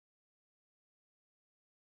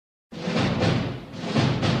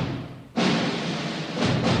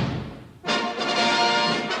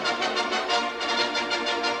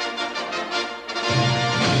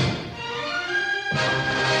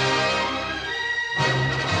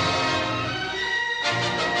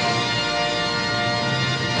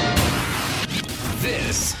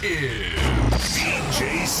is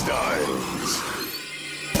DJ Styles.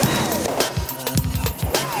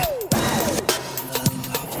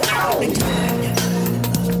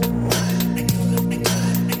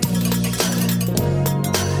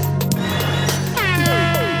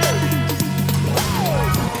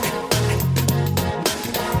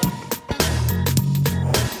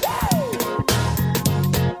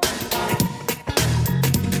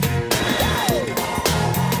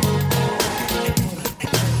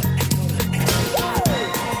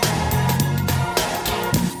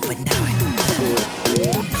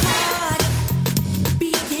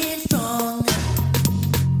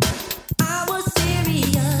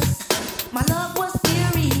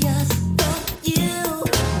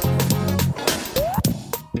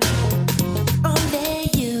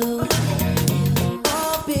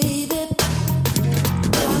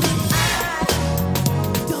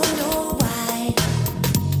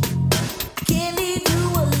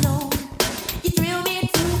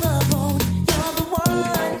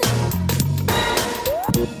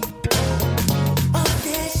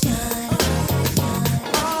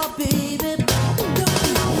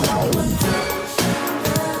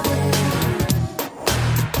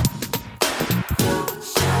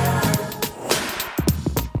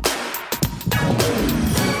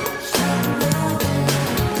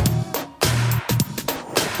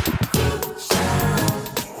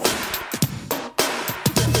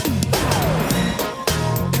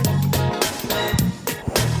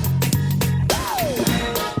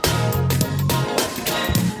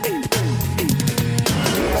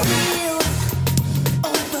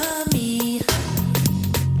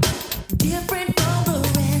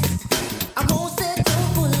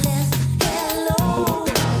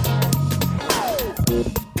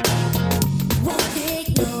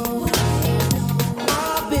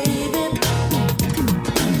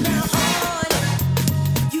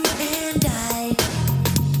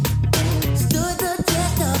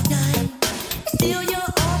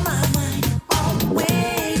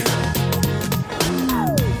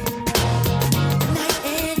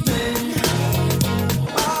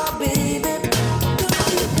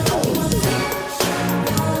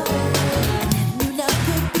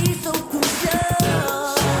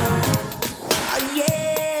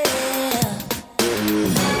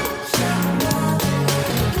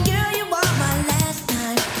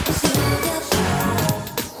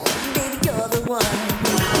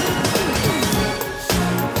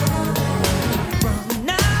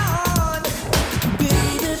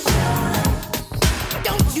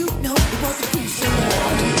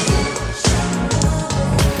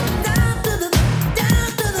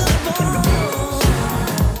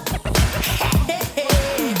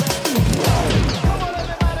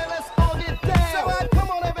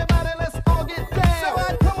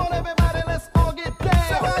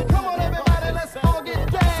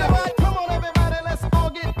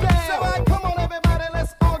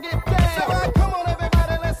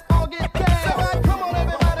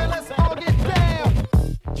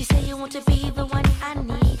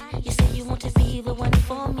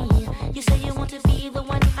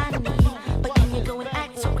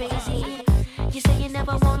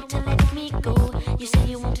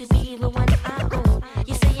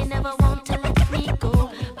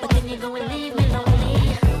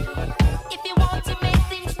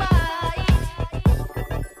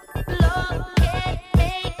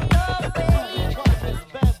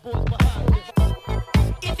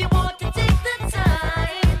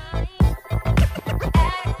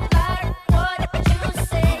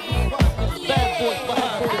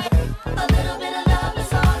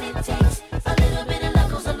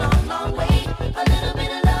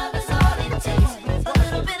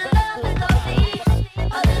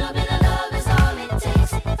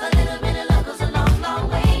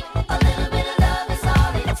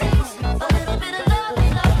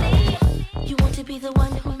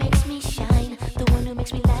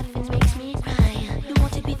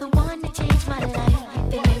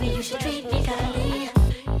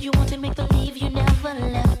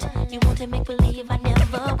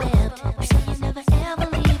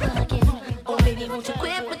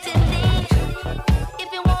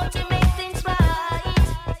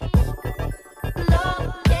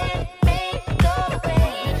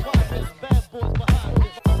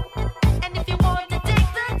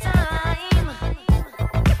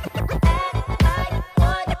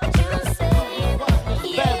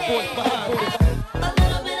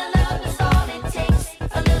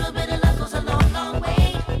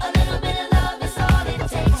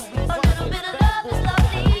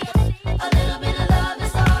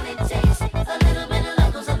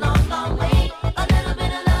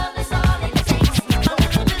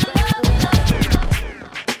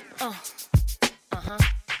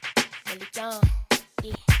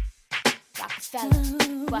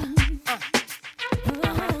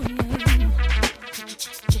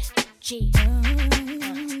 G. I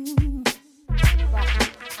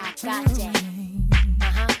got that.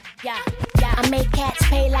 Yeah. I make cats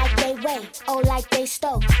pay like they weigh, oh like they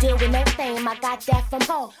stole. Deal with no fame, I got that from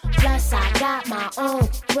home. Plus I got my own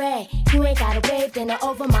bread. You ain't gotta wave dinner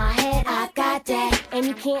over my head, I got that. And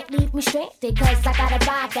you can't leave me stranded, cause I gotta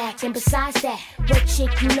buy back. And besides that, what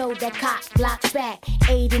chick you know that cock blocks back?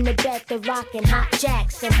 8 in the bed, the rockin' hot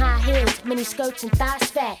jacks and high heels, mini skirts and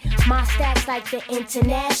thighs fat. My stacks like the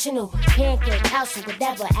international pancake house or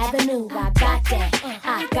whatever avenue. I got that,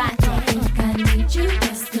 I got that. Think I need you,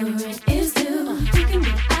 cause the rent is due. You can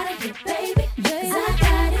get out of here, baby, cause I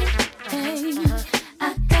got it.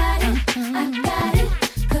 I got it, I got it.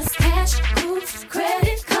 Cause cash, proofs,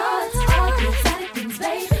 credit cards, all the exotic things,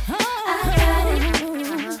 baby. I got it,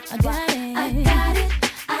 I got it, I got it,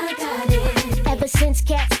 I got it. Ever since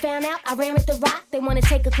cats found out I ran with the rock, they wanna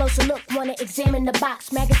take a closer look, wanna examine the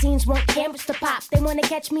box. Magazines want cameras to pop, they wanna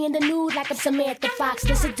catch me in the nude like I'm Samantha Fox.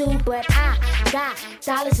 This a dude, but I got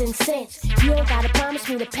dollars and cents. You don't gotta promise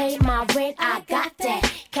me to pay my rent, I got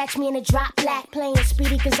that. Catch me in a drop black, playing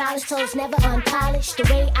Speedy Gonzales, toes never unpolished. The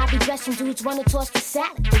way I be dressing, dudes wanna toss the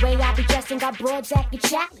salad. The way I be dressing, got broads acting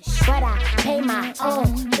childish. But I pay my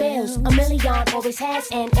own bills, a million always has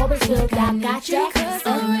and always will. I got that. Cause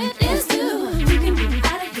the rent is due. You can get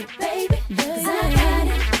out of here, baby, cause I got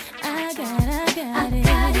it. I got it, I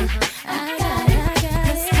got it, I got it.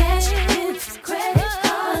 Cause cash, proofs, credit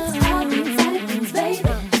cards, all the exotic things, baby.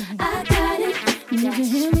 I got it. You can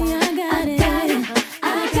hear me, I got it. I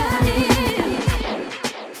got it.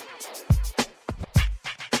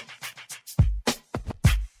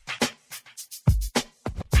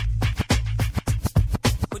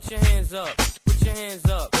 Put your hands up, put your hands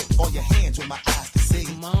up. All your hands with my eyes to see.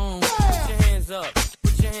 Come on, put your hands up,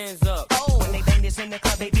 put your hands up. When they bang this in the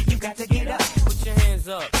club, baby, you got to get up. Put your hands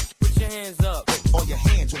up, put your hands up. All your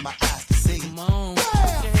hands with my eyes to see. Come on,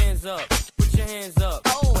 put your hands up, put your hands up.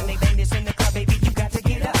 When they bang this in the club, baby, you got to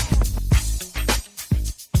get up.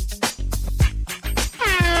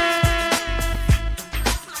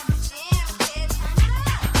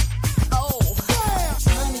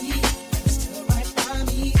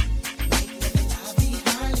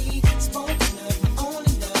 Smoking up,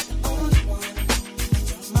 only one.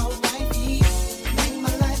 You're my wifey, make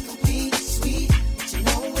my life complete.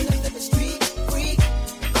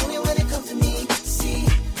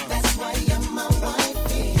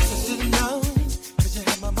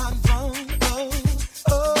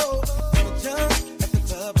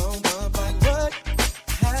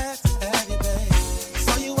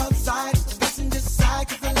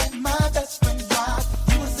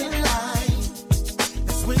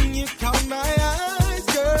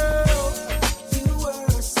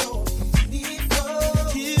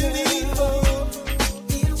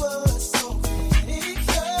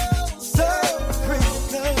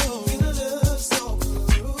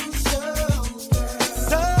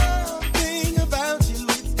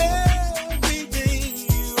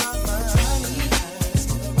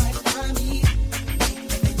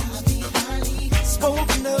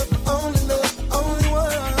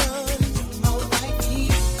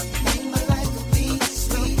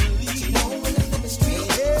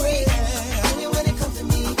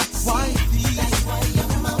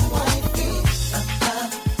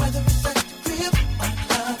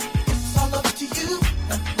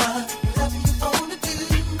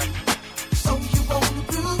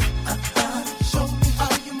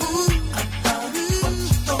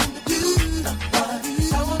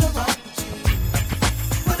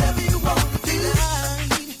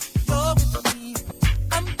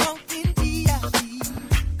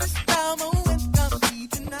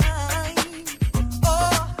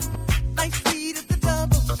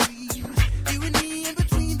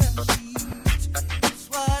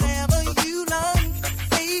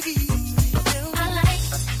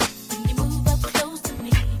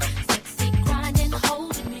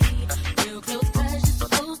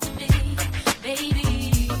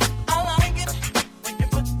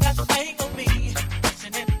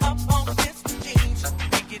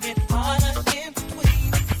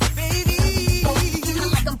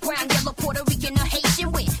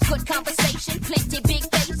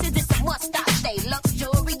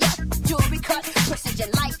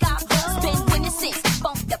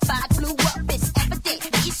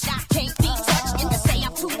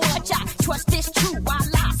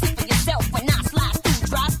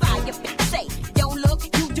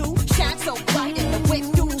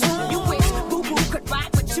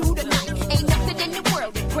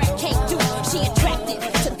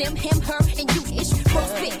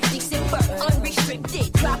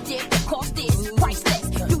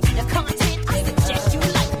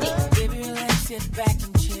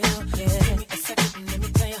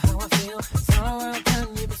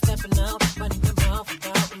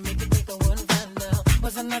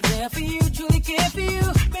 truly care for you.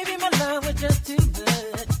 Maybe my love was just too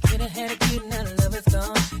good. Could have had a kid, now the love is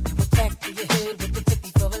gone. Now we're back to your head with the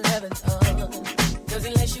 5411. Cause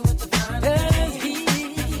unless you want to find a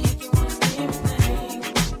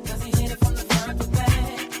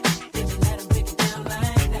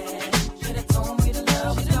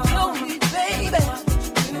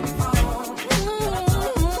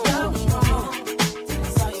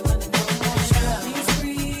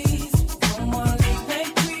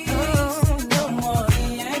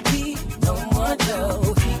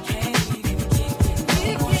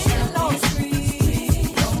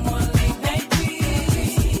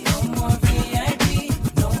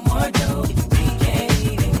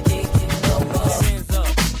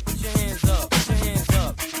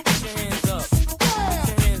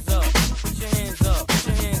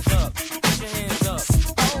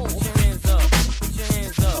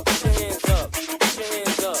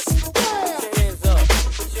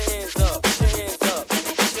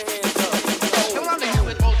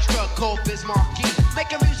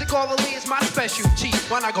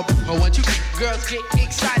when I go, oh, when you girls get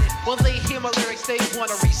excited when they hear my lyrics, they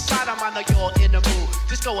wanna recite them. I know you're in the mood.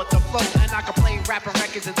 Just go with the flow, and I can play rapping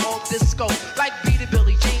records and all disco, like Beat It,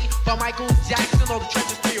 Billie Jean, by Michael Jackson, all the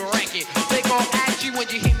trenches to your ranking. They gon' ask you when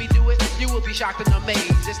you hear me do it, you will be shocked and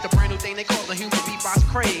amazed. It's the brand new thing they call the human beatbox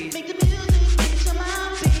craze. Make the music bitch on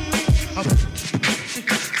my bitch.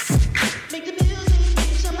 Make the music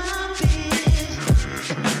bitch on my bitch.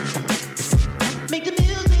 Make the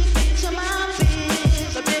music.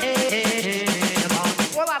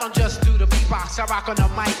 Well, I don't just do the beatbox, I rock on the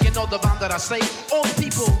mic, you know the rhyme that I say. All the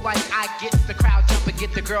people like I get the crowd jumping,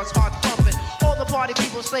 get the girls heart pumping. All the party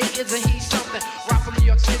people say, isn't he something? Rock from New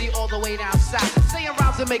York City all the way down south, saying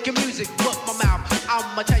rhymes and making music, look my mouth.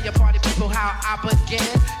 I'ma tell you party people how I began.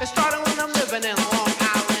 It started when I'm living in Long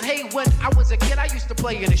Island. Hey, when I was a kid, I used to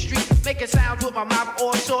play in the street, making sounds with my mouth,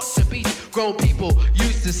 all sorts of beats. Grown people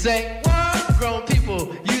used to say, what? Grown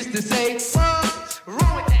people used to say, what?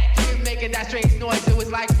 Wrong with that? Making that strange noise, it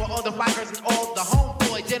was like for all the flaggers and all the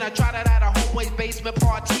homeboys. Then I tried it at a homeboy's basement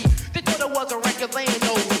party. They thought it was a record laying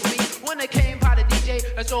over me. When it came by the DJ,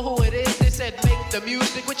 I saw who it is. They said, make the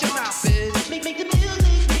music with your mouth, bitch. Make the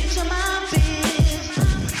music with your mouth, bitch.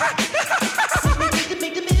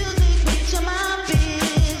 Make the music with your mouth, bitch.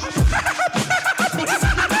 Make the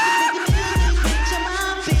music with your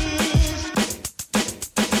mouth, bitch.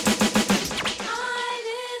 I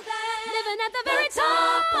live that, living at the very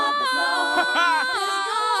top of the floor.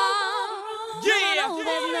 Yeah.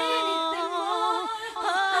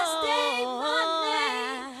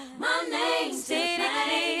 My name stated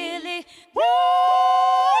clearly.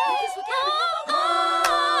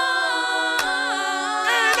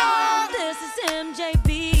 This is MJB.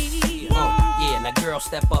 Yeah, now girl,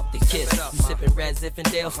 step up the kiss. You sippin' Red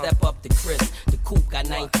Zinfandel, step up the Chris. The coupe got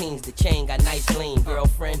 19s, the chain got nice gleam.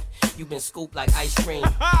 Girlfriend, you been scooped like ice cream.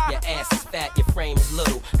 Your ass is fat, your frame is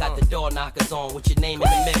little. Got the door knockers on with your name in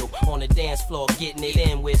the middle. On the dance floor, getting it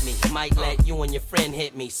in with me. Might let you and your friend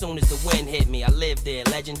hit me. Soon as the wind hit me, I live there.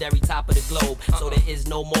 Legendary top of the globe. So there is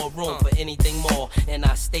no more room for anything more. And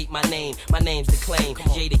I state my name, my name's the claim.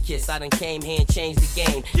 Jadakiss, I done came here and changed the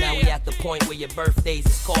game. Now we at the point where your birthdays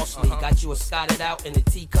is costly. Got you a Scotted out in a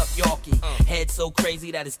teacup Yorkie. Head so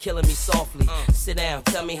crazy that it's killing me softly. Sit down,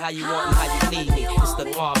 tell me how you want and how you need me. It's the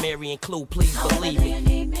Bar, Mary and Clue, please believe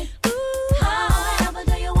me. However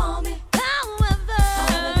do you want me? However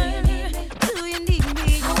do you need me? Do you need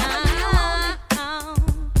me?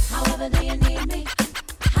 However do you need me?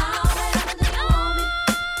 However do you want me?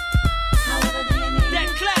 However do you need me? That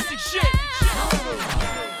classic shit.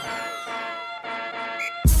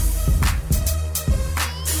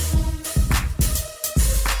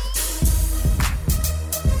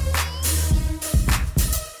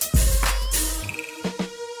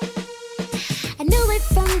 I knew it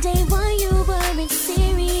from day one, you weren't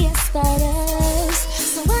serious about us.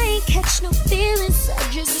 So I ain't catch no feelings, I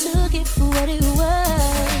just took it for what it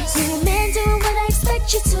was. You're a man doing what I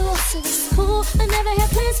expect you to, so it's cool, I never had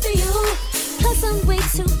plans for you. Plus I'm way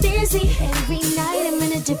too busy, every night I'm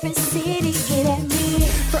in a different city. Get at me,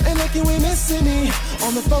 Frontin' like you ain't missing me.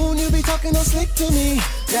 On the phone you be talking all slick to me.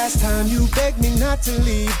 Last time you begged me not to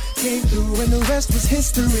leave. Came through and the rest was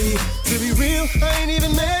history. To be real, I ain't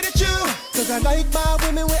even mad at you. Cause I like my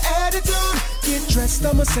women with attitude. Get dressed,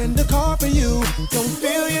 I'ma send a car for you. Don't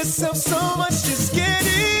feel yourself so much, just get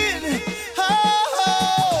in.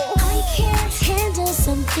 Oh. I can't handle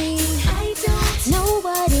something I don't know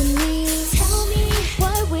what it means. Tell me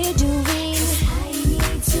what we're doing, I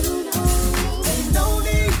need to know. Ain't no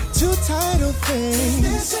need to title things.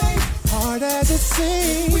 This ain't hard as it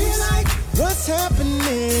seems. We like what's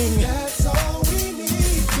happening. That's all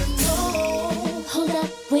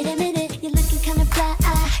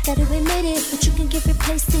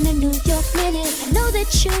Know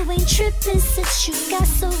that you ain't tripping since you got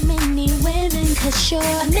so many women. Cause you're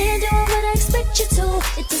a man doing what I expect you to.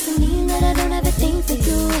 It doesn't mean that I don't have a thing for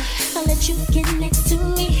you. I'll let you get next to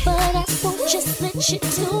me, but I won't just let you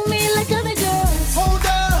do me like other girls. Hold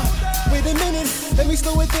up, wait a minute. Let me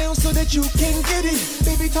slow it down so that you can get it.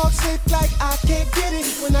 Baby talk slick like I can't get it.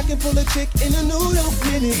 When I can pull a chick in a New York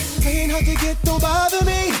minute. Playing hard to get, don't bother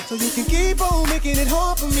me. So you can keep on making it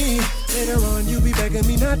hard for me. Later on you be begging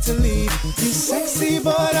me not to leave. You sexy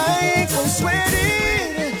but I ain't gon' sweat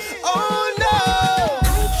it. Oh no,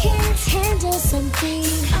 I can't handle something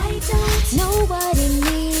I don't know what it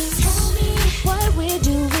means. Tell me what we're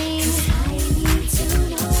doing. I need to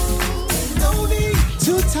know. no need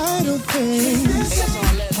to title things.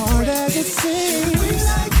 Hard as it seems.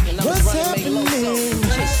 What's happening?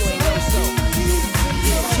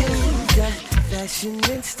 You got fashion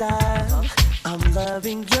and style. I'm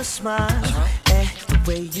loving your smile and the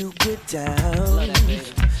way you get down.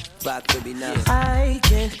 Rock baby now. I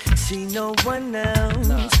can't see no one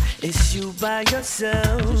else. It's you by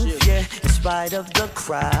yourself. Yeah, in spite of the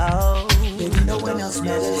crowd. Baby, no one else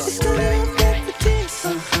matters. It's started off with the kiss.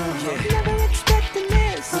 Never expecting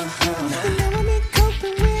this. And now I'm in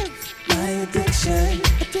coping with my addiction.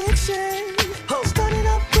 Started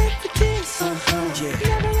off with the kiss.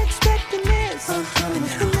 Never expecting this. And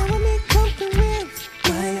now I'm in coping with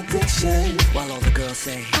my addiction. While all the girls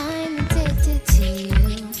say, I'm addicted to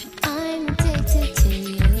you. I'm addicted to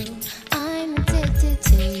you. I'm addicted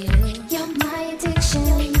to you. You're my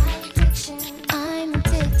addiction. I'm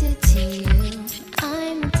addicted to you.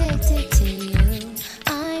 I'm addicted to you.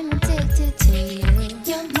 I'm addicted to you.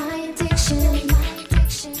 You're my addiction.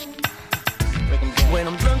 when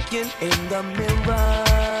I'm looking in the mirror,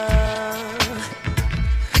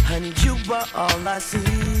 honey, you are all I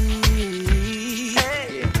see.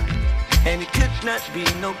 Hey. And it could not be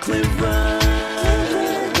no clearer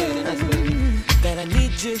that I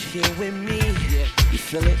need you here with me. You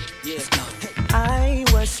feel it? Let's go. I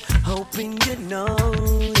was hoping you'd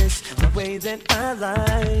notice the way that I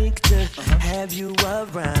like to have you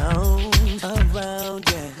around,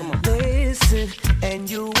 yeah. Listen, and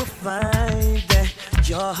you will find that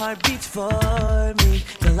your heart beats for me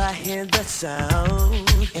till I hear the sound,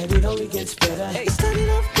 and it only gets better. Hey. It started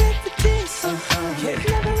off with the kiss,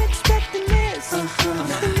 never expecting this, and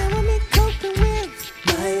now I'm in coping with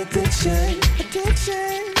my addiction.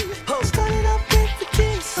 Started off with the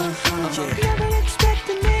kiss, never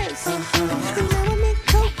expecting this, and now I'm in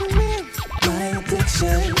coping with my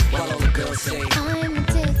addiction. While all the girls say, I'm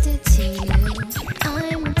addicted to you.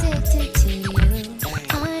 I'm addicted to you.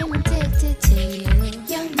 I'm addicted to you.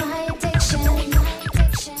 You're my addiction.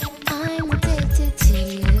 I'm addicted to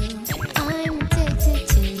you. I'm addicted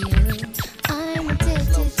to you. I'm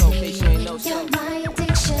addicted to you. You're my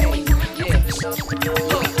addiction.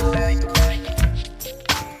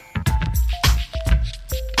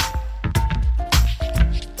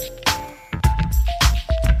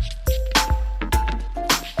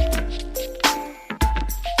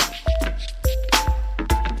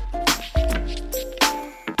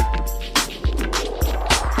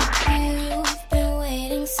 You've been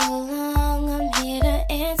waiting so long, I'm here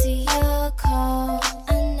to answer your call.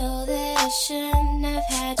 I know that I shouldn't have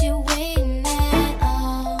had you waiting at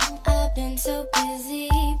all. I've been so busy,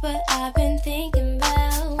 but I've been thinking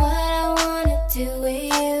about what I wanna do with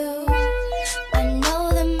you. I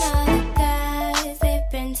know them other guys, they've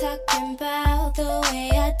been talking about the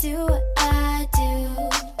way I do what I do.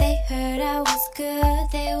 They heard I was good,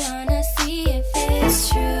 they wanna see if it's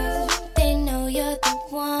true. They know you're the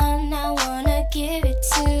one I wanna give it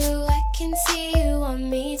to. I can see you want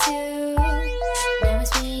me too. Now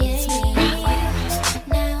it's me and you.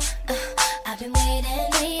 Now I've been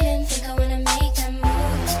waiting, think I wanna make that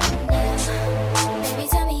move now. Baby,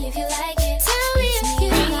 tell me if you like it. Tell me if you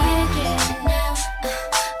like it. Now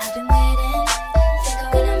I've been waiting, think I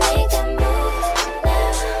wanna make that move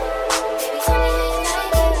now.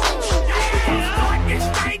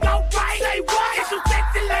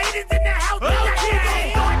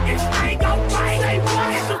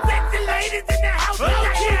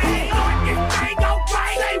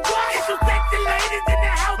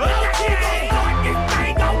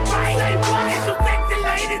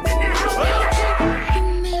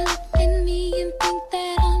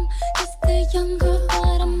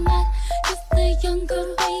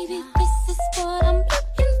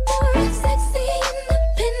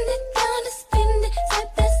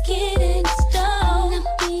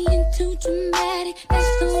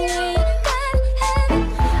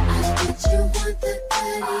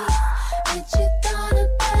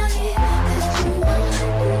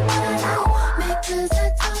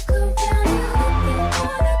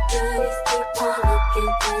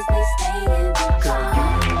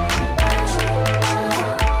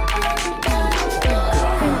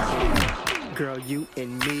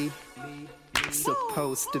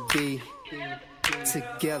 supposed to be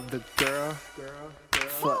together, girl,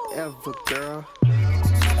 forever, girl.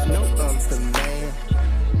 No other man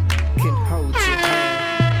can hold your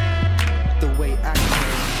hand the way I can.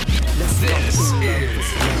 Let's This is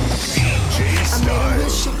DJ Styles. I made a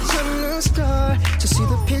wish upon a star to see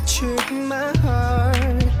the picture in my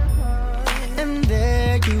heart, and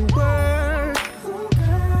there you were.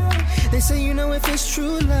 They say you know if it's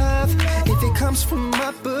true love, if it comes from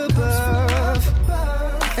up above.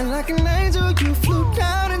 And like an angel, you flew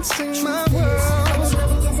down and sang my world. I was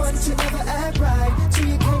never the one to never act right, till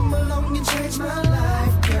you came along and changed my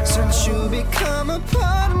life, girl. Since you become a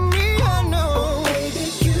part of me, I know. Oh,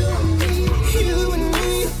 baby, you and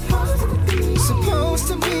me, supposed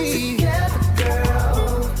to be together,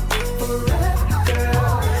 girl, forever,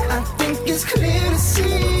 girl. I think it's clear to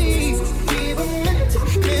see we were meant to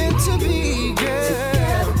be,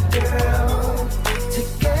 girl, girl,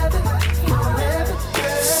 together, forever,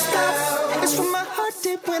 girl. Stop, it's from my heart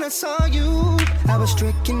deep when I saw you. I was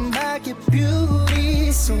stricken by your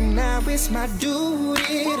beauty, so now it's my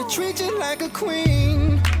duty to treat you like a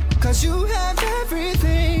queen. Cause you have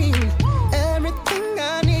everything, everything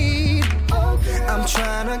I need. I'm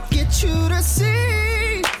trying to get you to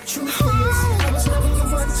see. Truth is, I was never the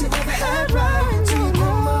one to never act right, till you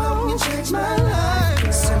come along and change my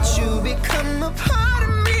life. Since you become a part of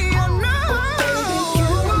me, I know.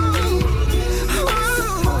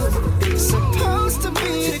 Baby, supposed to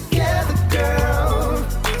be together, girl,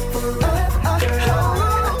 forever. I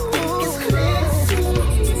think it's clear to see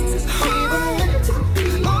we were meant to be.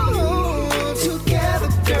 Oh,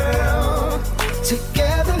 together, girl,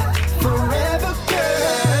 together, forever,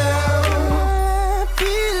 girl. I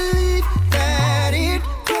believe that it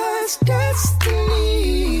was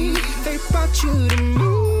destiny. They brought you to me.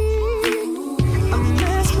 I'm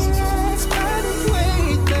mesmerized by the way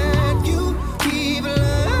that you keep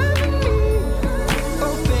loving me.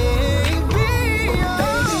 Oh, baby,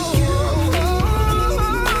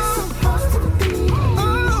 supposed to be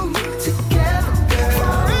together,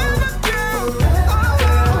 girl, forever, girl.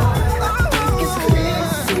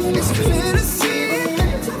 It's clear to see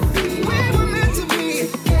we were meant to be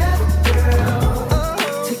together, girl,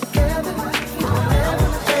 together, forever,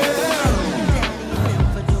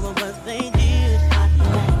 For doing what they did,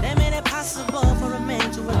 they made it possible for a man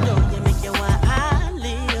to adore you, make you why I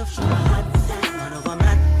live. So I know I'm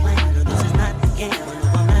not playing, no, this is not a game. I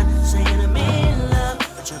know I'm not saying I'm in love,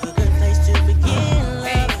 but you're a good place to begin.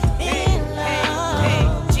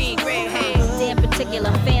 Gene Gray, hey. In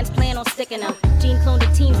particular, fans plan on sticking them. Gene cloned the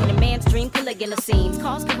teams in a man's dream Caligula scenes.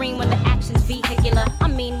 Cause Kareem when the action's vehicular. I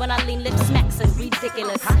mean, when I lean lips smacks and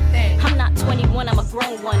ridiculous. I'm not 21, I'm a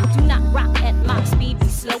grown one. Do not rock at Mach speed, we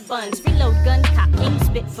slow buns. Reload guns, cock aim,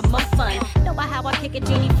 spit for more fun. Know how I kick a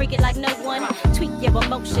genie, freak it like no one. Tweak your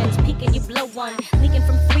emotions, peek and you blow one. Leaking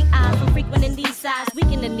from 3 eyes, from frequenting these sides.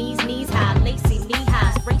 Weaken the knees high, lacy, knee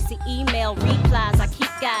highs. Racy email replies, I keep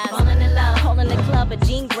guys falling in love. Calling the club a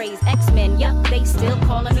Jean Grey's X-Men, yup, they still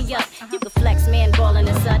calling me up. You can flex, man, ballin'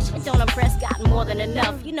 and such. It don't impress, got more than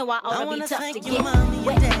enough. You know I ought to be tough to get your mommy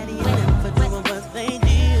and daddy and them for doing what they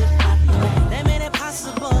did. They made it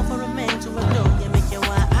possible for a man to adore you, make you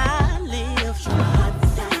why I live. So I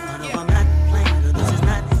know I'm not playing, no, this is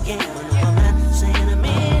not a game. I know I'm not saying I'm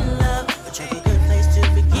in love, but you're a good place to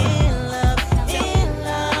begin.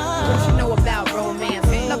 What you know about romance?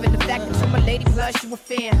 Loving the fact that you're my lady plus you a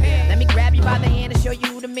fan. Let me grab you by the hand and show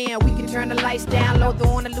you the man. We can turn the lights down, low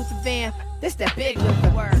on the Luther van. This that big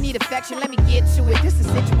Luther. You need affection, let me get to it. This is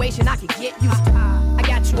a situation I can get used to. I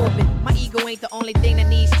got you open. My ego ain't the only thing that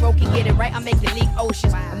needs stroking. Get it right, I make the leak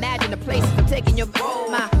oceans. Imagine the places I'm taking your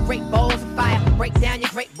my great balls of fire. Break down your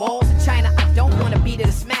great walls in China. I don't wanna beat it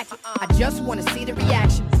or smack it. I just wanna see the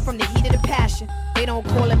reaction from the heat of the passion. They don't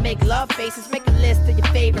call it make love faces. Make a list of your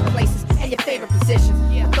favorite places and your favorite positions.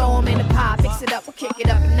 We'll throw them in the pot, mix it up, we'll kick it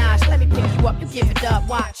up a notch. Let me pick you up, you give it up,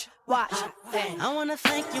 watch. I wanna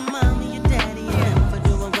thank your mommy, your daddy, and them for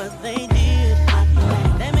doing what they did.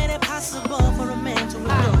 They made it possible for a man to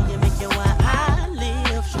adore you, make you why I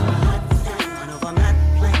live. So I know I'm not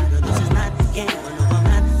playing, no, this is not a game. I know I'm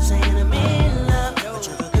not saying I'm in love, but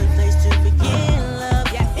you're a good place to begin. Love,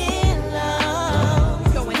 in love.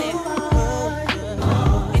 We going in.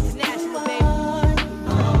 International, baby.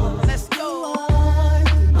 Let's go.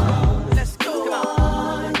 Let's go. Come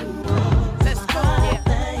on. Let's go. Yeah.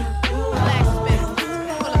 Relax, baby.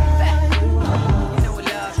 Pull up back. You know we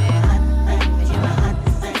love, man. And you're my hot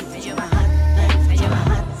thing. And you're my hot thing. And you're my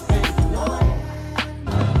hot thing.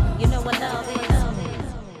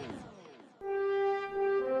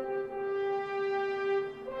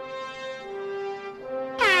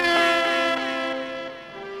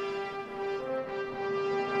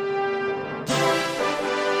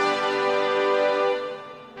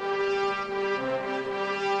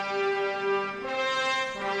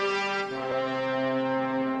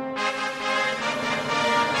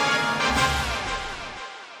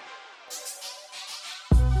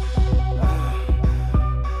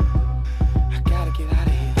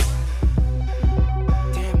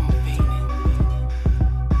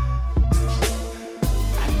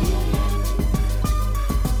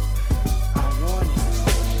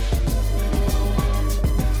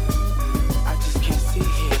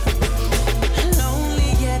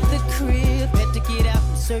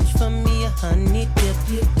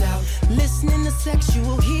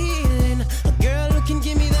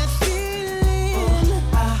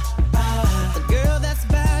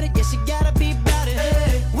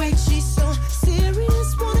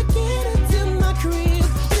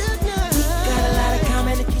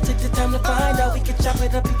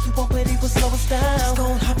 style. Just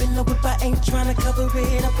gon' hop in the whip, I ain't tryna cover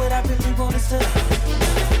it up, but I really want us to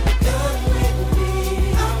come with me.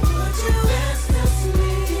 I'll put you fast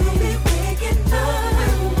asleep. You'll be waking up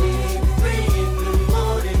with me, 3 in the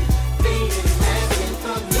morning, feeling asking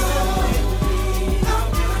for more. I'll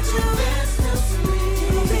put you fast asleep.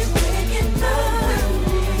 You'll be waking up with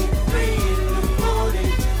me, 3 in the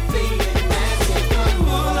morning, feeling asking for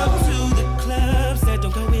more. Pull up to the club, said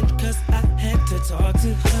don't go in 'cause I had to talk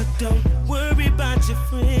to her. Don't worry about your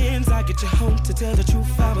friends, I get you home. To tell the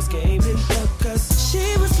truth, I was gaming her 'cause she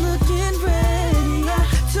was looking ready. I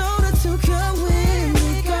told her to come with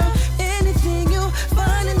me, girl. Anything you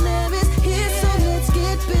find in there is here, so let's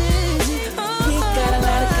get busy. We got a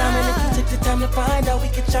lot of common if you took the time to find out. We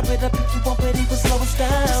could chop it up if you want, but he was slow and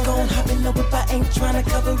style. Just gon' hop in the whip, I ain't tryna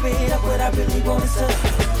cover it up, but I really want us to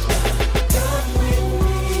come with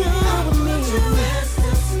me. Come with me.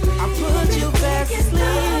 I put you fast asleep.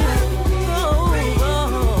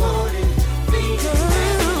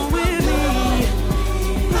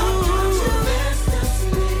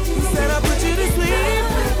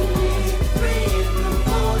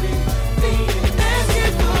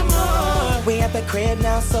 The crib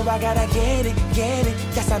now, so I gotta get it.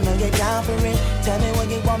 Guess I know you're down for it. Tell me when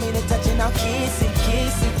you want me to touch it, I'll kiss it.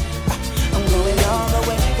 I'm going all the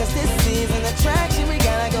way, 'cause this is an attraction, we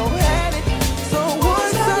gotta go at it. So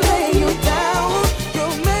once I lay you down,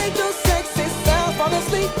 you'll make your sexy sound, fall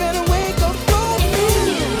asleep and wake up for me.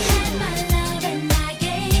 You had my love and I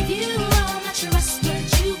gave you all my trust, but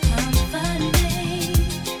you comfort me.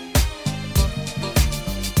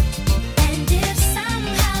 And if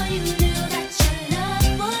somehow you knew that love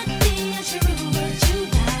would be untrue, but you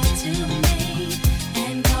lied to me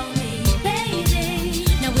and call me baby.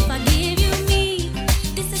 Now if I give you me,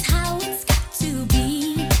 this is how it's got to be.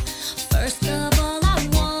 First of all, I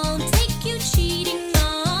won't take you cheating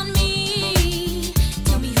on me.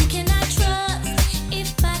 Tell me who can I trust if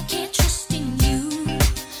I can't trust in you?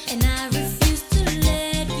 And I refuse to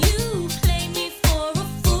let you play me for a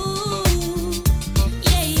fool.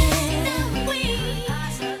 Yeah. Now we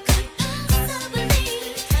could possibly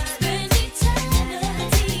spend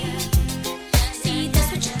eternity. See, that's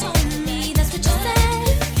what you told me, that's what you said.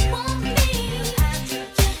 If you want me, you have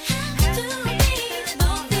to be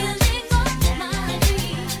fulfilling all my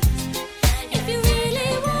dreams. If you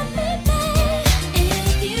really want me back,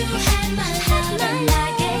 if you had my love and I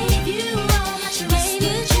gave you all my trust,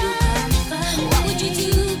 would you comfort me? What would you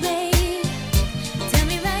do, babe? Tell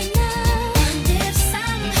me right now. And if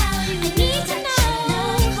somehow you need to know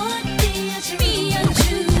would be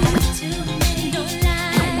untrue to me, don't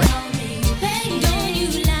lie, baby. Don't you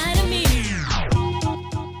lie to me.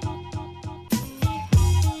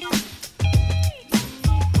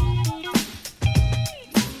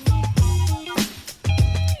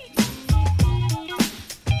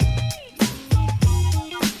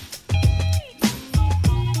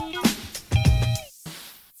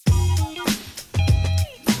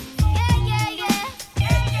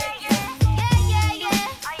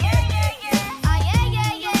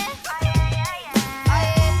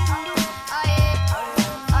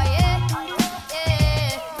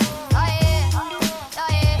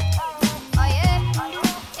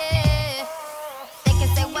 They can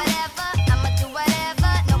say whatever, I'ma do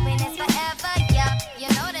whatever. No pain is forever, yep, you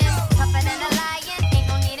know this. Tougher than a lion, ain't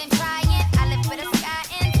no need in trying. I live with a sky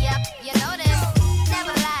in, yep, you know this.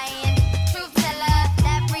 Never lying, truth teller.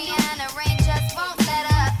 That Rihanna rain just won't let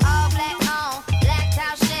up. All black on, blacked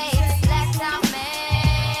out shades, blacked out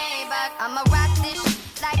Maybach. I'ma rock this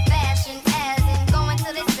like fashion, as in going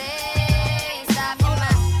till they say stop. And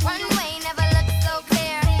my runway never looked so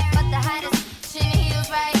clear, but the hottest chin heels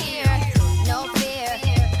right here. No fear,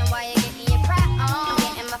 and why you getting your pride on?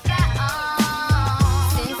 I'm getting my fly on.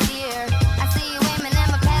 Sincere, I see you aiming at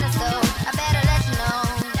my pedestal. I better let you know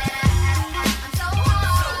that I'm so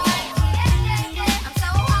hard. I'm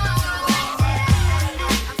so hard.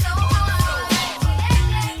 I'm so hard.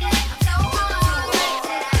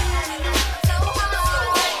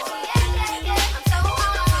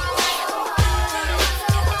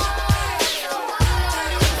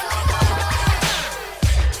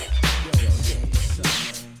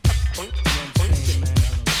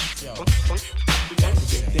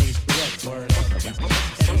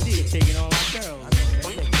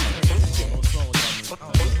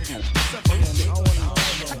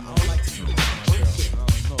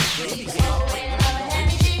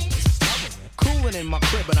 Cooling in my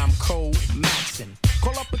crib and I'm cold maxing.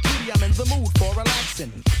 Call up a cutie, I'm in the mood for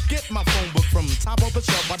relaxing. Get my phone book from top of the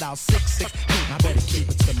shelf, but I'll 668. I better keep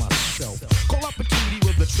it to myself. Call up a cutie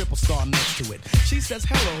with the triple star next to it. She says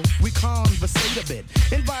hello, we conversate a bit.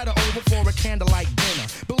 Invite her over for a candlelight dinner.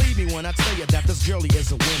 Believe me when I tell you that this girlie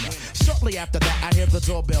is a winner. Shortly after that, I hear the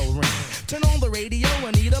doorbell ring. Turn on the radio,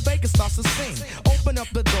 Anita Baker starts to sing. Open up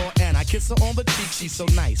the door and I kiss her on the cheek. She's so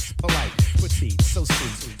nice, polite, petite, so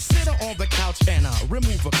sweet. Sit her on the couch and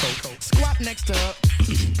remove her coat. Squat next to her,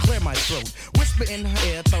 clear my throat. Whisper in her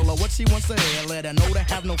ear, tell her what she wants to hear. Let her know to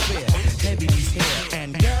have no fear. Heavy these hair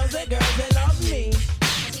and girls, they love me.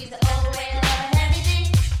 She's the old way of heavy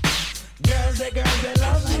D. Girls, they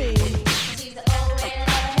love me. She's the old way of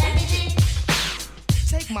heavy D.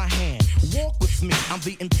 Take my hand, walk with me. I'm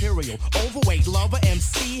the imperial, overweight lover,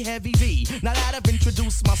 MC Heavy D. Now that I've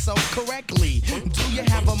introduced myself correctly, do you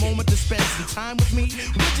have a moment to spend some time with me?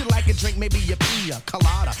 Would you like a drink, maybe a pina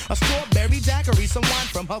colada, a strawberry daiquiri, some wine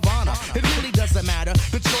from Havana? It really doesn't matter,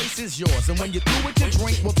 the choice is yours. And when you're through with your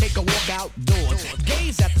drink, we'll take a walk outdoors.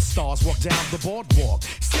 Gaze at the stars, walk down the boardwalk.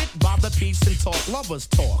 Sit by the beach and talk, lovers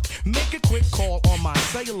talk. Make a quick call on my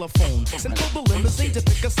cellular phone. Send for the limousine to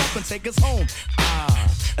pick us up and take us home.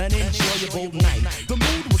 An enjoyable night. The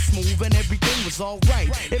mood was smooth and everything was alright.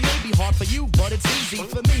 It may be hard for you, but it's easy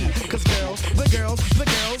for me. Cause girls, the girls,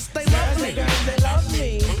 they love me. Girls, they love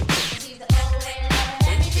me. She's the old way of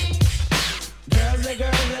heavy D. Girls, they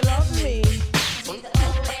love me. She's the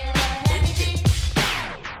old way of heavy D.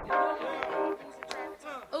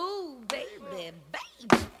 Ooh, baby,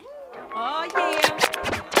 baby. Oh, yeah.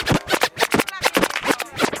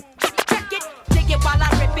 Check it, take it while I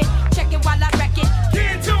rip it. Check it while I wreck it.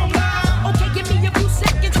 Get to 'em live. Okay, give me a few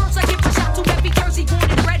seconds. First, I give a shout to every Jersey born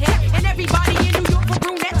and redhead and everybody in New York for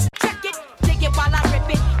brunettes. Check it, take it while I rip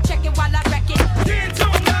it. Check it while I wreck it. Get to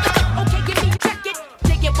 'em live. Okay, give me check it,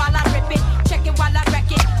 take it while I rip it. Check it while I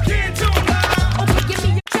wreck it. Get to 'em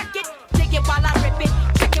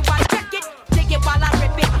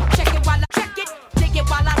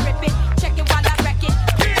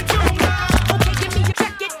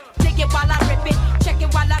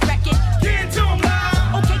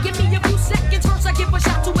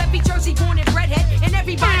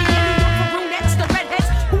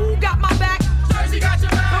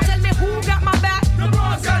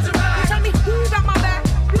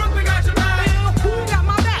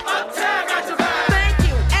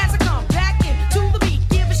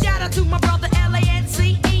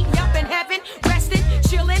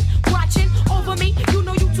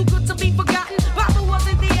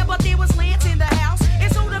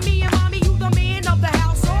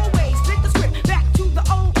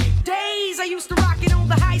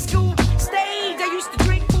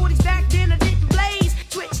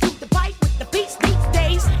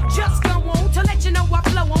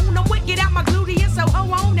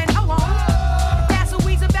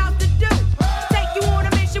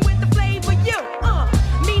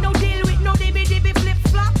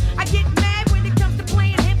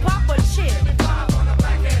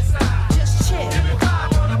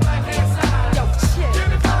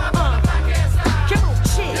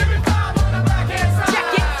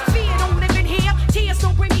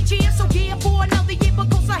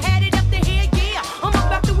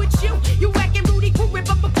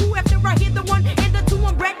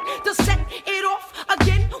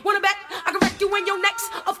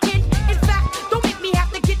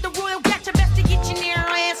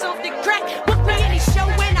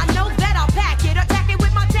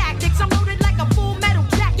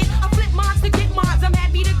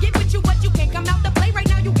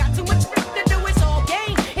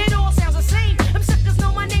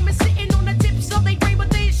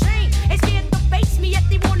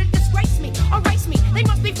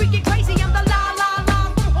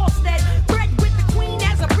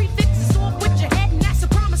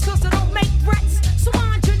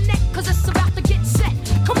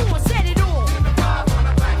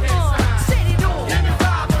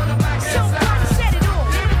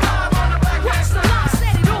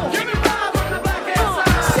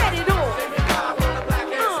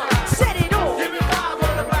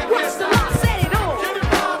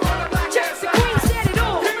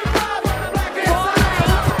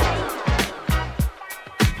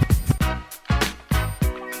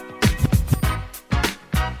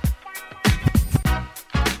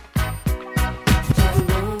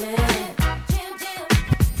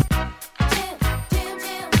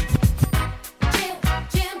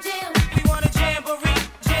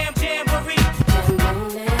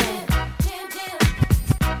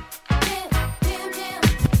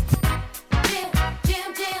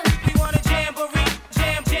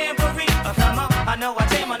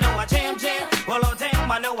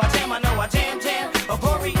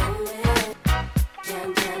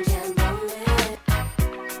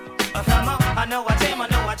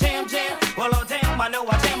I know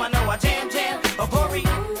I jam, I know I jam, jam. A Bori.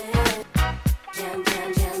 Jam,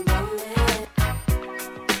 jam, jam, roll it.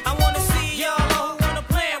 I wanna see y'all who wanna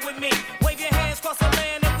plan with me. Wave your hands across the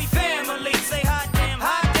land if we family. Say hot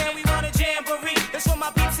damn, we want a jamboree. That's for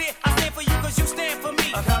my peeps here. I stand for you cause you stand for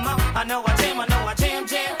me. Come on, I know I jam,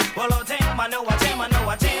 jam. Well, oh damn, I know I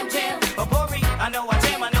jam, jam. A Bori, I know I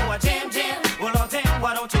jam, jam. Well, oh damn,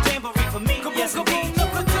 why don't you jamboree for me? Yes, indeed. The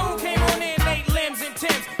platoon came on in, 8 limbs and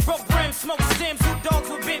Timbs. Broke brims, smoked stems, two dogs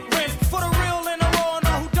with bent rims. For the real and the raw,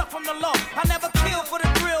 know who duck from the law. I never kill for the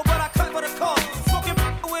thrill, but I cut for the cause. Smoking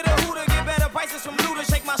with a hooter, get better prices from looters.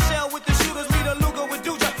 Shake my shell with the shooters, lead a Luger with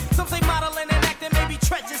Duja. Some say modeling and acting, maybe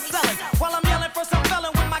treacherous selling. While I'm yelling for some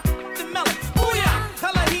felon with my melon. Booyah!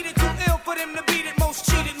 Hella heated, too ill for them to beat it. Most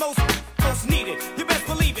cheated, most needed. You best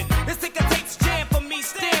believe it. This ticker tapes jam for me,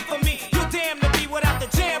 stand for me. You damn to be without the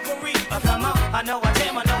jamboree. Come on, I know I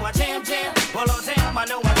jam, jam. Well, oh damn, I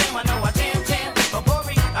know I jam, jam. A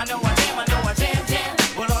Bori, I know I jam, jam.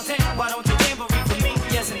 Well, oh damn, why don't you jamboree for me?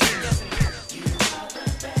 Yes, indeed.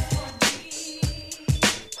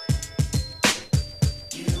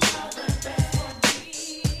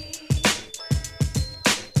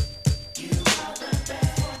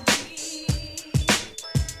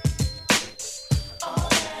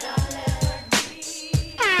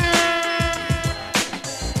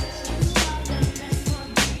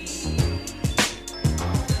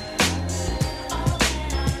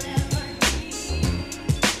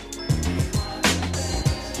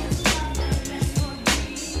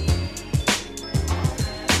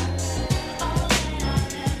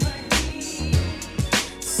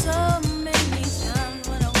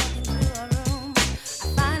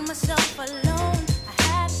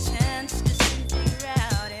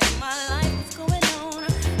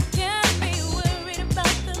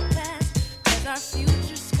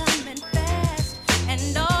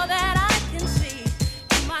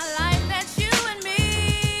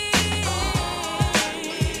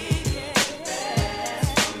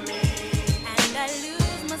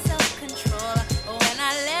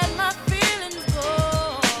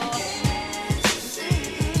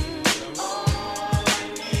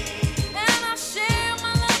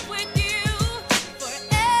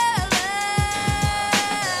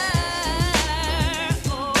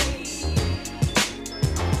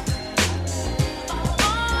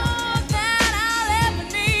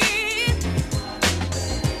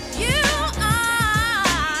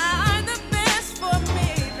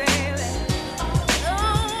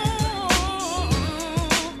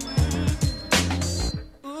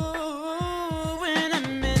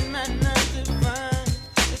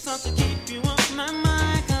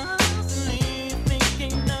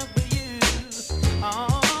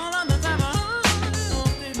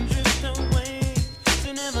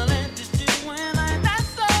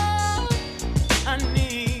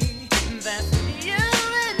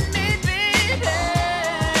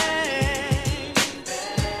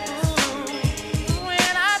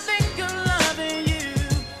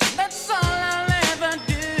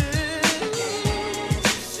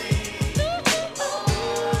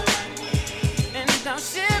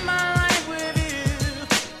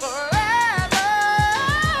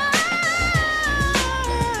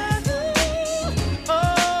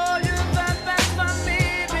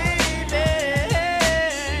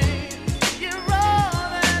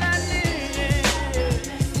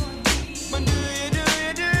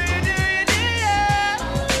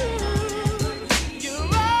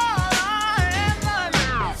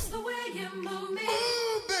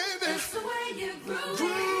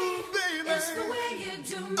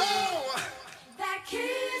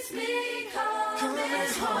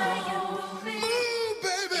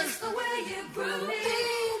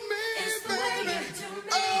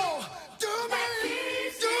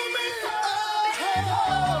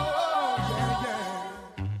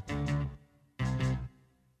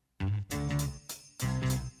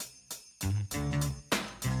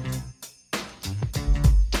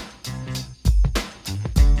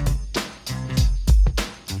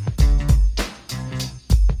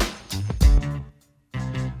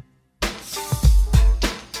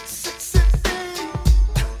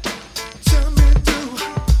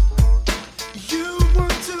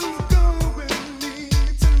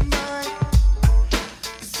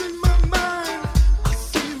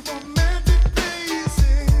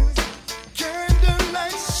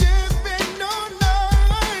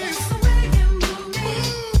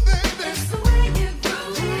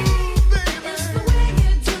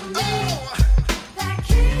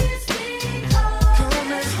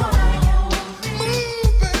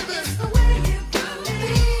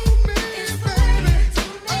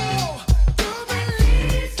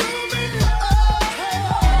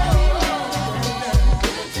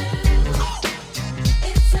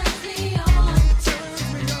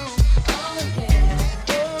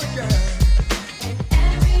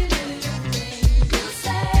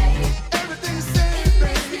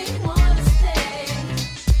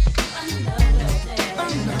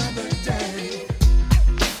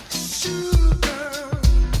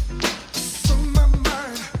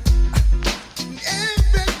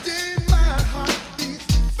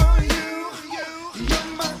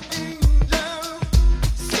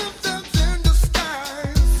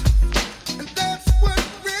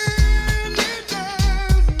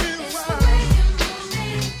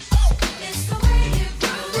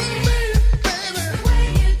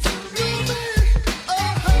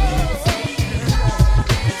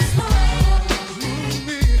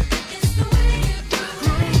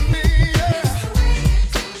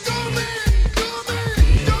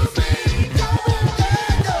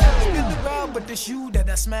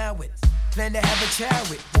 smile with, plan to have a child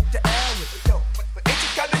with, book the hour with. Yo, but ain't you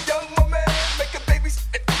kinda young, my man? Making babies,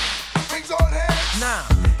 rings on hands. Nah,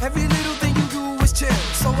 every little thing you do is chill.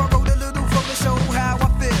 So I wrote a little flow to show how I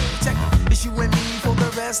feel. Check it, it's you and me for the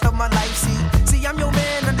rest of my life. See, I'm your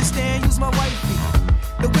man, understand, use my wifey.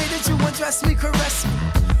 The way that you undress me, caress me,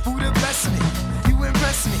 Buddha bless me, you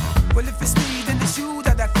impress me. Well, if it's me, then it's you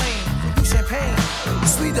that I claim. You champagne,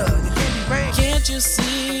 it's sweeter than candy rain. Can't you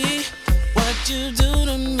see what you do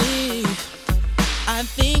to me? I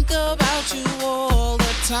think about you all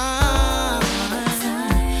the time.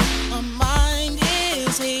 My mind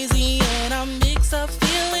is hazy and I'm mixed up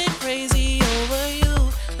feeling crazy over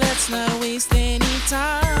you. Let's not waste any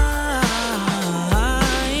time.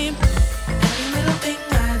 Every little thing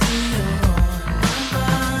I do, you're on my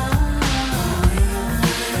mind.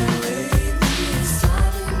 Baby, it's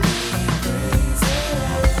driving me crazy.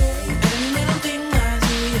 Every little thing I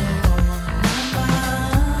do, you're on my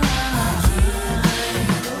mind.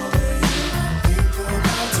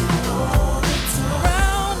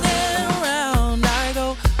 Round and round I go,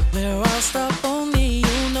 where I'll stop only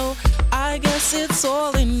you know. I guess it's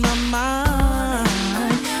all in my mind.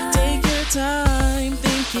 Take your time,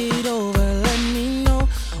 think it over, let me know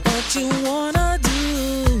what you wanna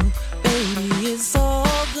do. Baby, it's all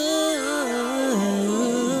good.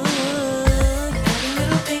 Every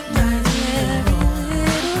little thing I do,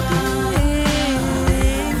 every little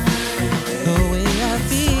thing, the way I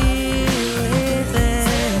feel with it.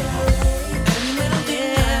 Every little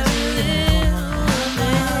thing I do,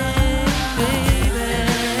 baby.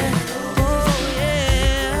 Oh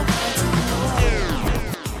yeah.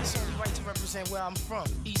 It's only right to represent where I'm from,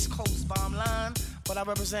 East Coast bottom line, but I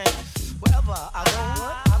represent wherever I go.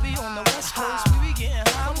 I be on the West Coast, we be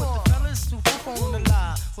getting high with the fellas who pop on the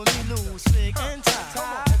line. When we lose, Big and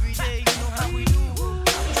Ty. Every day, you know how we do. I'm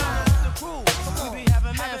trying with the crew, we be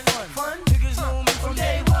having mad fun. Niggas know me from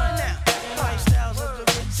day one now. Lifestyles of the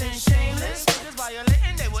rich and shameless. Niggas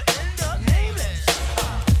violating, they will end up nameless.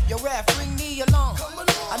 Yo, rap, bring me along.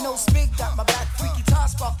 I know Spig got my back, freaky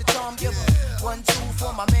toss off the charm giver. 1, 2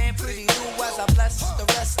 for my man, Pretty Lou, as I bless the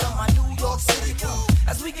rest of my New York City crew.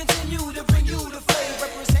 As we continue to bring you the flavor,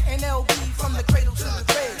 representing LB from the cradle to the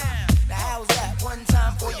grave. Now how's that? One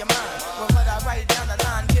time for your mind. When what I write down the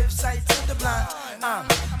line, give sight to the blind. I'm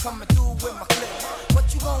coming through with my clip.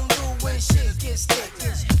 What you gonna do when shit gets thick?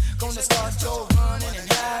 Is you gonna start your running and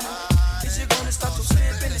hiding? Is you gonna start your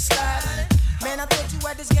slipping and sliding? Man, I thought you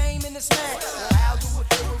had this game in the smack. Well, how do it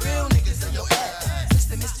feel real niggas in your act?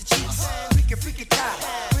 Mr. Cheeks, freaky tie,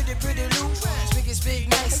 pretty Lou, big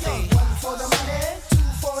nice day. 1 for the money, 2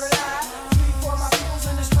 for the lie, 3 for my peoples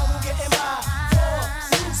in the struggle getting by.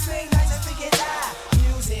 4, you swing nice and freaky tie.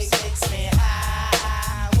 Music makes me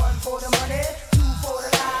high. 1 for the money, 2 for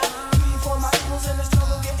the lie, 3 for my peoples in the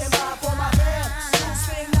struggle getting by. For my fam, you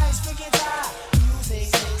swing nice, freaky tie.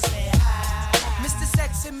 Music makes me high. Mr.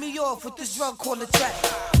 Sex hit me off with this drug called a track.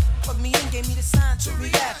 Put me in, gave me the sign to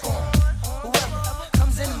react on. Whoever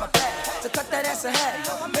comes in my path to cut that ass a hat,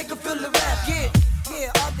 make her feel the rap, yeah,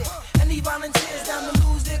 all there. Any volunteers down to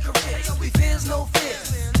lose their careers? We fears no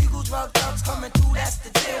fears. Legal drug thugs coming through, that's the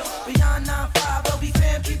deal. Beyond 9-5, LB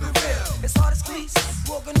fam, keep it real. It's hard as cleats,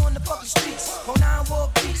 walking on the fucking streets. For 9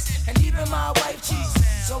 walk beats, and even my wife cheats.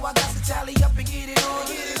 So I got to tally up and get it on.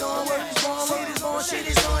 Word is born, shit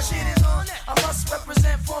is on. I must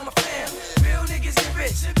represent for my fam. Real niggas get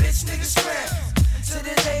rich, bitch niggas scram. To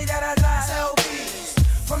the day that I die, LBs.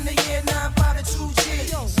 From the year 9-5 to 2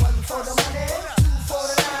 G's. 1 for the money, 2 for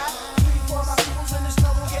the lie, 3 for my peoples in the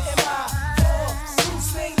struggle getting by. 4, you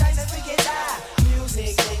swing nice and freaking die.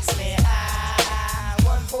 Music makes me high.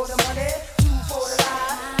 1 for the money, 2 for the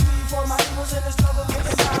lie, 3 for my peoples in the struggle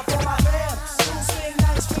getting by. For my fam, you swing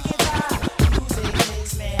nice freaking die. Music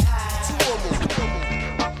makes me high.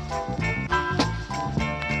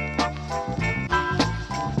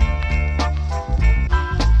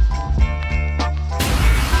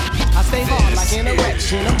 Stay hard like an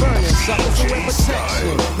erection. I'm burning suckers away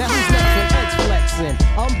protection. Now who's next when Ed's flexing?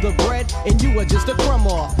 I'm the bread and you are just a crumb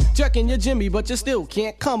off. Jerking your Jimmy, but you still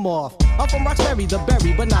can't come off. I'm from Roxbury, the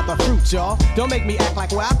berry, but not the fruit, y'all. Don't make me act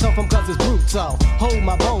like where I come from, cause it's brutal. Hold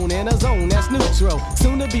my bone in a zone that's neutral.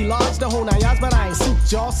 Soon to be large, the whole 9 yards, but I ain't suit,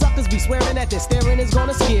 y'all. Suckers be swearing that their staring is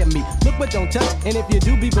gonna scare me. Look but don't touch, and if you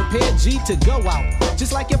do, be prepared, G, to go out.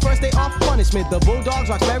 Just like your first day off punishment. The Bulldogs,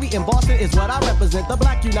 Roxbury, and Boston is what I represent. The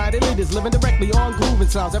Black United Leaders living directly on grooving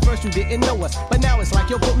sounds. At first you didn't know us, but now it's like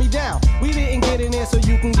you put me down. We didn't get in there so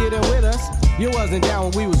you can get in with us. You wasn't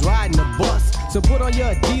down when we was riding the bus. So put on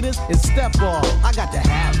your Adidas and step off. I got to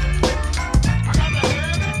have it.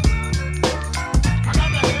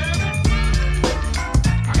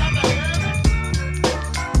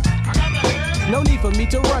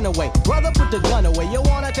 runaway. Brother, put the gun away. You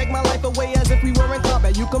wanna take my life away as if we were in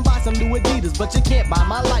combat. You can buy some new Adidas, but you can't buy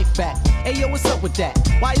my life back. Hey yo, what's up with that?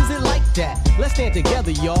 Why is it like that? Let's stand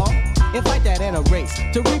together, y'all, and fight that in a race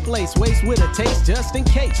to replace waste with a taste, just in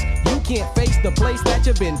case you can't face the place that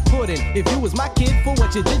you've been put in. If you was my kid, for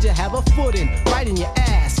what you did, you have a foot in, right in your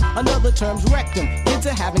ass. Another term's rectum. Kids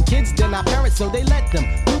are having kids, they're not parents, so they let them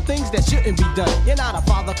do things that shouldn't be done. You're not a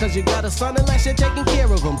father cause you got a son unless you're taking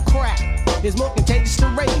care of them. Crack is more contagious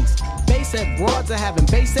than rabies. Basehead broads are having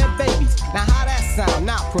basehead babies. Now how that sound?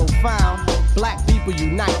 Not profound. Black people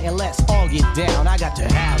unite and let's all get down. I got to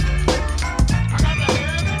have it.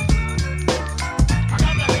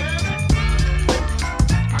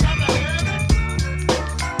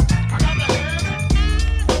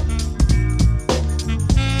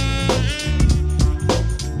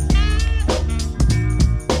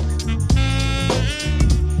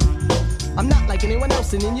 Anyone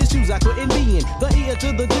else and in your shoes I couldn't be in. The E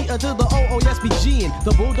to the D to the O, yes, be G'ing.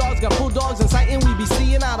 The Bulldogs got bulldogs in sight and we be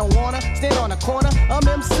seeing. I don't wanna stand on a corner, I'm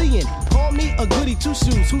MCing. Call me a goody two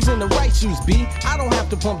shoes, who's in the right shoes, B? I don't have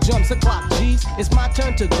to pump jumps or clock G's. It's my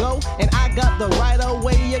turn to go, and I got the right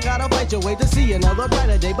away. You gotta fight your way to see another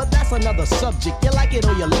brighter day, but that's another subject. You like it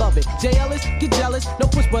or you love it. JLS, get jealous, no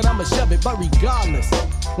push but I'ma shove it. But regardless,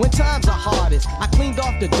 when times are hardest, I cleaned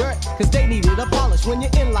off the dirt, cause they needed a polish. When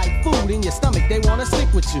you're in like food in your stomach, they wanna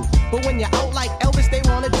stick with you. But when you're out like Elvis, they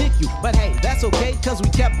wanna dick you. But hey, that's okay, cause we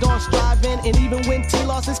kept on striving. And even when T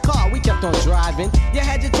lost his car, we kept on driving. You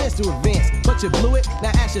had your chance to advance, but you blew it.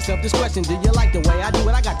 Now ask yourself this question, do you like the way I do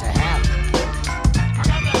it? I got to have it.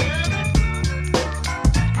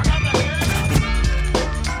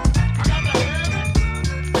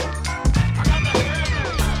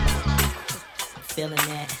 Feeling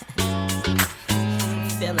that,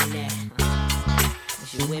 feeling that.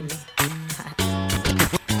 Is you with me?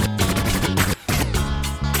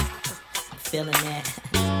 Feeling that,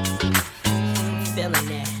 feeling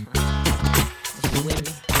that. Is you with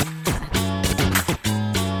me?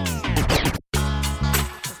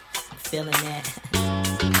 Feeling that,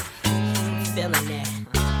 feeling that.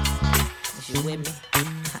 Is you with me?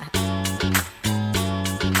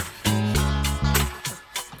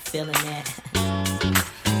 Feeling that.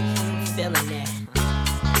 Feeling that.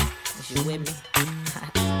 Is you with me?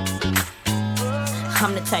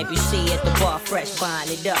 I'm the type you see at the bar, fresh, buying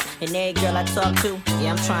it up. And every girl I talk to,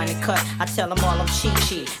 yeah, I'm trying to cut. I tell them all I'm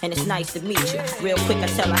cheat, and it's nice to meet you. Real quick, I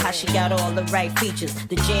tell her how she got all the right features.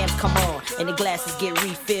 The jams come on, and the glasses get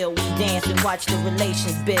refilled. We dance and watch the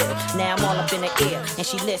relations build. Now I'm all up in her ear, and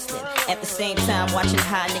she listening. At the same time, watching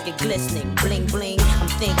high nigga glistening. Bling, bling, I'm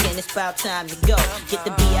thinking it's about time to go. Get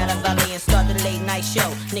the B out of LA and start the late night show.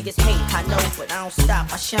 Niggas hate, I know, but I don't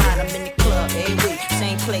stop, I shine. I'm in the club every week,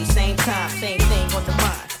 same place, same time, same thing on the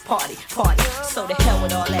mind. Party, party, so the hell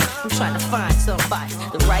with all that. I'm trying to find somebody,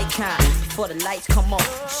 the right kind, before the lights come on.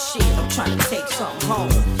 Shit, I'm trying to take something home.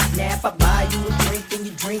 Now if I buy you a drink and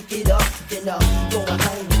you drink it up, then you going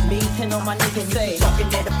home with me. And all my niggas say,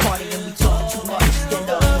 talking at the party and we talking too much, then you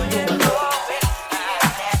going home.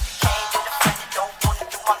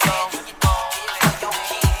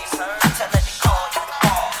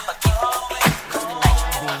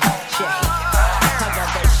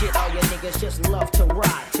 Just love to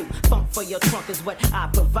ride to. Funk for your trunk is what I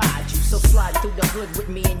provide you. So slide through the hood with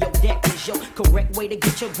me and your deck is your correct way to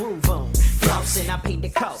get your groove on. Flossing, I paid the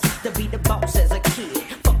cost to be the boss as a kid.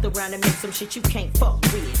 Fucked around and make some shit you can't fuck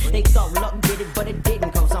with. They thought luck did it, but it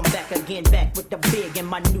didn't, cause I'm back again, back with the big and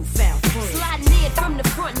my newfound friend. Sliding in from the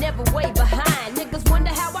front, never way behind. Niggas wonder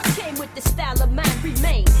how I came with the style of mine.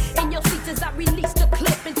 Remain in your seats as I release the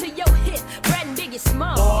clip into your hip. Brad and Biggie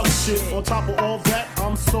Small. Oh shit, on top of all that,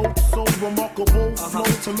 I'm so remarkable. Flow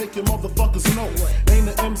to make your motherfuckers know. Ain't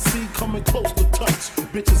an MC coming close to touch.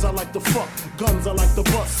 Bitches I like to fuck, guns I like to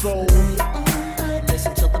bust. So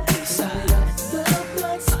listen to the B-side.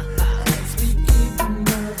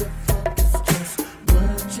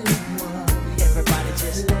 Everybody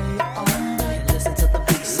just listen to the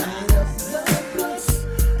B-side.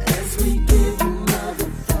 As we give you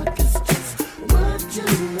motherfuckers just what you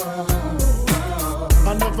want.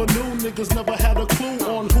 I never knew niggas never had a clue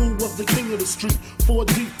on who was the king of the street. 4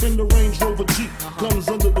 deep in the Range Rover Jeep, guns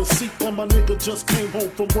under the seat, and my nigga just came home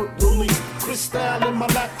from work release. Crystal in my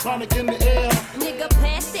lap, chronic in the air. Nigga,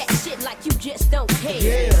 pass that shit like you just don't care.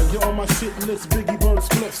 Yeah, you're on my shit list, Biggie burn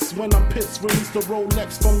spliffs. When I'm pissed, release the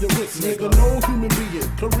Rolex from your wrist. Nigga, no human being,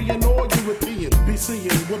 Korean or European, be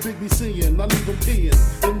seeing what Big be seeing. I leave them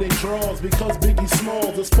peeing in their drawers because Biggie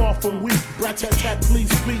Smalls is far from weak. Rat-tat-tat, please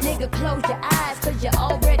speak. Nigga, close your eyes cause you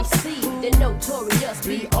already see the notorious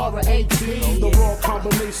B.R.A.T. The raw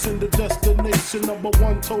combination, the destination. nation. Number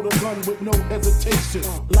one, total gun with no hesitation.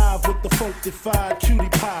 Live with the funkified cutie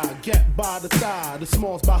pie. Get by the thigh, the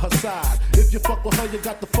smalls by her side. If you fuck with her, you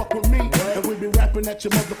got to fuck with me. And we be rapping at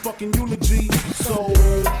your motherfucking eulogy. So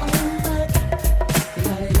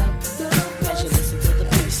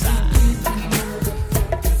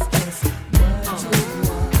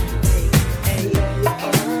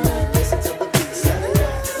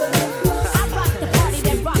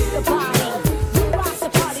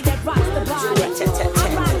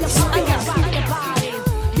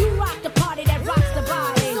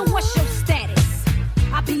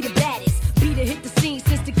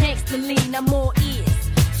I'm more ears.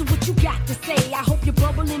 So what you got to say? I hope you're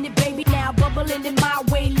bubbling it, baby. Now bubbling in my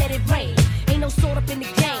way, let it rain. Ain't no sort up in the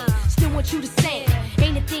game. Still want you to sing.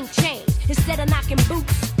 Ain't a thing changed. Instead of knocking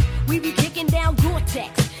boots, we be kicking down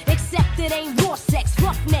Gore-Tex. Except it ain't raw sex,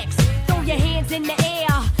 roughnecks. Throw your hands in the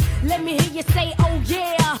air. Let me hear you say, oh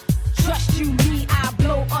yeah. Trust you, me, I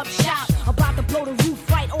blow up shop. About to blow the roof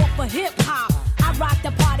right off of hip hop. I rock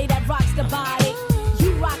the party that rocks the body.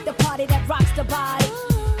 You rock the party that rocks the body.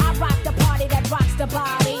 Rock the party that rocks the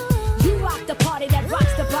body. You rock the party that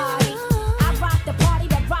rocks the body. I rock the party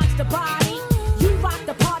that rocks the body. You rock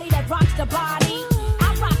the party that rocks the body.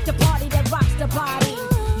 I rock the party that rocks the body.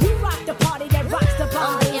 You rock the party that rocks the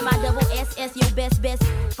body. M-I-double-S-S, your best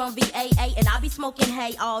from VAA. And I be smoking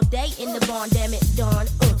hay all day in the barn, damn it, darn.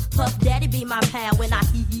 Puff Daddy be my pal when I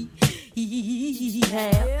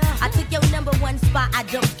I took your number one spot, I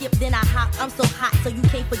don't skip, then I hop. I'm so hot, so you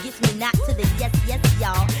can't forget me not to the yes,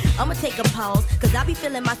 y'all. I'ma take a pause, cause I be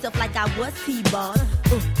feeling myself like I was T-ball.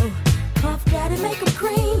 Puff Daddy make him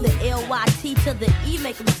cream. The L-Y-T to the E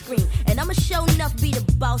make him scream. And I'ma show enough be the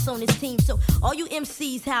boss on this team. So all you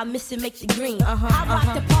MCs, how I miss it, make the green. I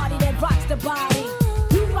rock the party that rocks the body.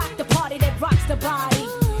 You rock the party that rocks the body.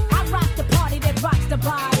 I rock the party that rocks the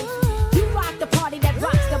body. You rock the party that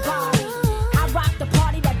rocks the body. Rock the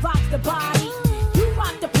party that rocks the body. You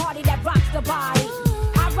rock the party that rocks the body.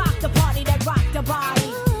 I rock the party that rocks the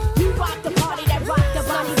body. You rock the party that rocks the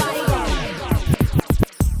body.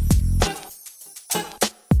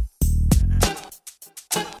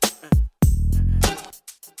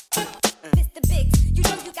 Mr. Biggs, you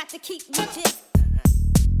know you got to keep me just.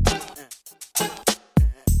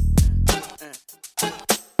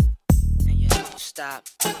 And you don't stop,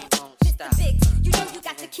 you won't stop. Mr. Biggs, you know you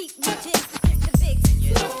got to keep me just. Mr. Biggs, and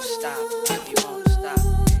you don't stop, you won't stop.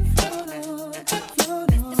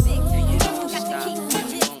 Mr. Biggs, and you don't got to keep me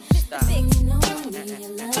just. Mr. Biggs, and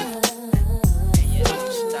you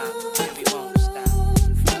don't stop, you won't stop.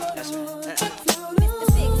 That's right. Mr.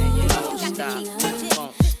 Biggs, and you don't got stop, to keep me you just.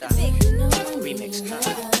 won't Mr. stop. Biggs, Remix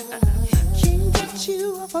Can't get you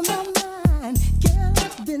off of my mind. Girl,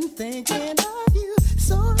 I've been thinking of you.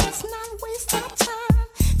 So let's not waste our time.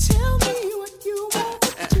 Tell me what you want to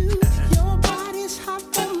do. Your body's hot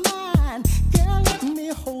for mine. Girl, let me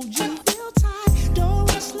hold you real tight. Don't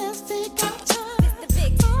rush, let's take our time. Mr.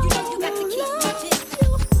 Biggs, you know you got to keep me just.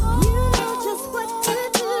 You know just what to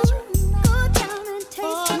do. Go down and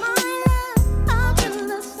taste my love. I'll do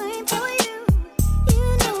the same for you. You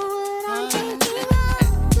know what I'm thinking of.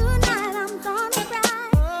 Tonight I'm gonna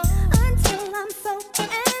ride until I'm soaked and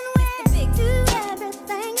wet. Do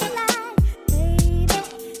everything you like, baby.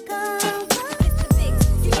 Come, Mr. Biggs,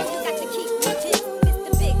 you know you got to keep me just.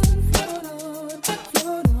 Mr. Biggs,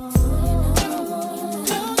 float on, Mr.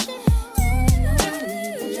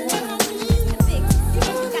 Biggs, you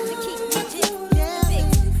know you got to keep me just. Mr.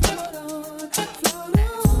 Biggs,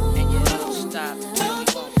 and you don't stop, you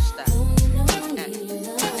won't stop.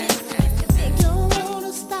 Don't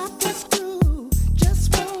wanna stop this groove,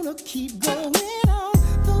 just wanna keep going on.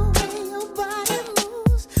 The way your body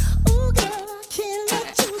moves, ooh girl, I can't let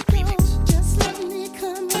you go. Just let me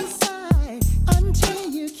come inside until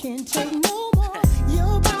you can't take no more.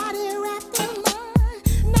 Your body wrapped in mine,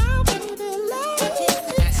 now baby let it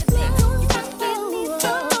explode. You got me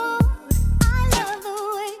so, I love the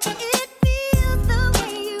way it feels, the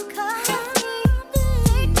way you cover me,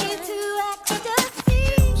 take me to ecstasy.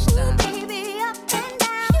 Ooh, baby, up and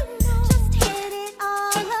down, just hit it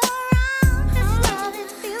all around. This love, it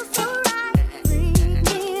feels so right. Bring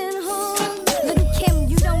me in home. Little Kim,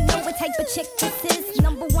 you don't know what type of chick this is.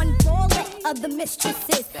 Number one baller of the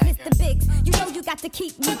mistresses. Mr. Biggs, you know you got to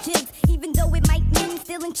keep me jigs. Even though it might mean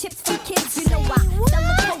stealing chips from kids. You know I sell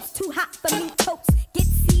the coats too hot for me totes. Get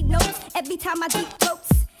C notes every time I deep throats.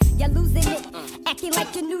 You're losing it, acting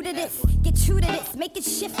like you're new to this. Get true to this, make it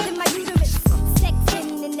shift in my uterus.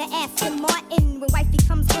 Sexing in the Aston Martin. When wifey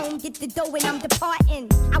comes home, get the dough and I'm departing.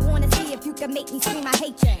 I wanna see if you can make me scream I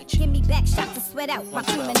hate ya. Give me back shots to sweat out my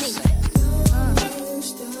human nature.